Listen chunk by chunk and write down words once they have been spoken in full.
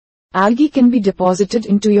Algae can be deposited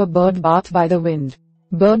into your bird bath by the wind,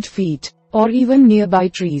 bird feet, or even nearby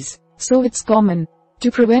trees, so it's common to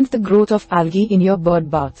prevent the growth of algae in your bird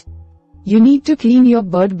bath. You need to clean your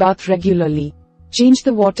bird bath regularly. Change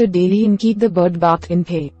the water daily and keep the bird bath in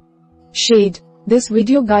shade. This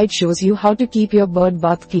video guide shows you how to keep your bird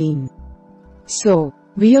bath clean. So,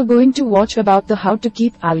 we are going to watch about the how to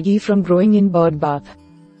keep algae from growing in bird bath.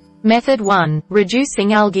 Method 1.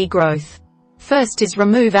 Reducing algae growth. First is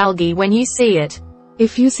remove algae when you see it.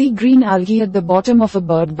 If you see green algae at the bottom of a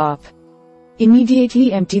bird bath,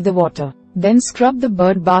 immediately empty the water. Then scrub the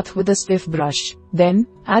bird bath with a stiff brush. Then,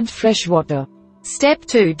 add fresh water. Step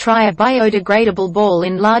 2. Try a biodegradable ball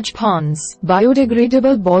in large ponds.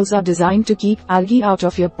 Biodegradable balls are designed to keep algae out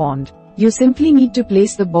of your pond. You simply need to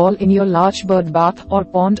place the ball in your large bird bath or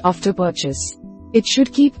pond after purchase. It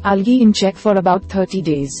should keep algae in check for about 30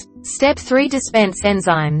 days. Step 3. Dispense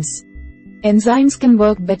enzymes. Enzymes can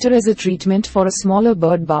work better as a treatment for a smaller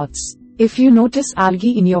bird baths. If you notice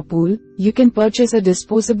algae in your pool, you can purchase a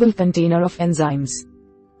disposable container of enzymes.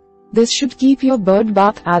 This should keep your bird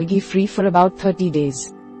bath algae free for about 30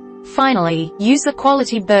 days. Finally, use a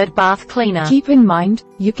quality bird bath cleaner. Keep in mind,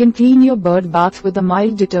 you can clean your bird bath with a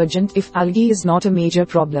mild detergent if algae is not a major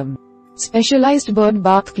problem. Specialized bird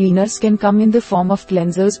bath cleaners can come in the form of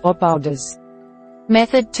cleansers or powders.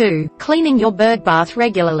 Method 2. Cleaning your bird bath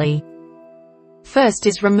regularly. First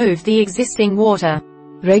is remove the existing water.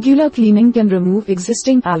 Regular cleaning can remove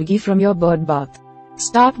existing algae from your bird bath.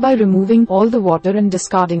 Start by removing all the water and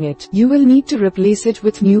discarding it. You will need to replace it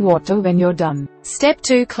with new water when you're done. Step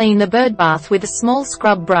 2. Clean the bird bath with a small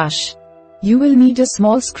scrub brush. You will need a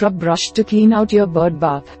small scrub brush to clean out your bird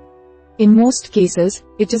bath. In most cases,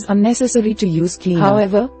 it is unnecessary to use cleaner.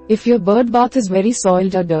 However, if your bird bath is very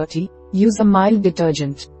soiled or dirty, use a mild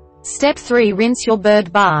detergent. Step 3. Rinse your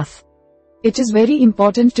bird bath. It is very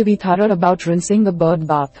important to be thorough about rinsing a bird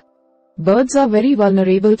bath. Birds are very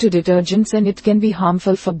vulnerable to detergents and it can be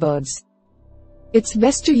harmful for birds. It's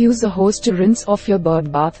best to use a hose to rinse off your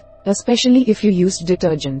bird bath, especially if you used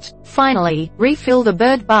detergent. Finally, refill the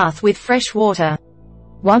bird bath with fresh water.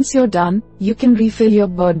 Once you're done, you can refill your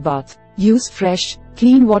bird bath. Use fresh,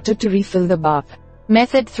 clean water to refill the bath.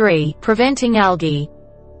 Method 3. Preventing algae.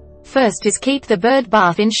 First is keep the bird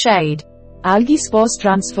bath in shade. Algae spores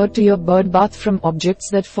transfer to your bird bath from objects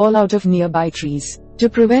that fall out of nearby trees. To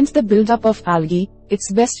prevent the buildup of algae,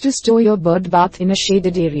 it's best to store your bird bath in a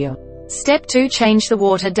shaded area. Step 2. Change the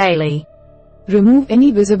water daily. Remove any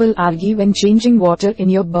visible algae when changing water in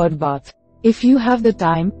your bird bath. If you have the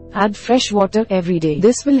time, add fresh water every day.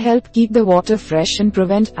 This will help keep the water fresh and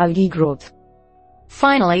prevent algae growth.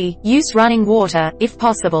 Finally, use running water, if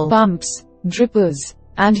possible. Pumps, drippers,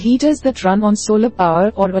 and heaters that run on solar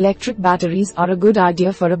power or electric batteries are a good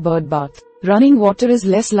idea for a bird bath. Running water is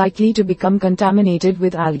less likely to become contaminated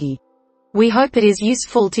with algae. We hope it is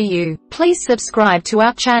useful to you. Please subscribe to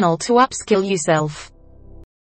our channel to upskill yourself.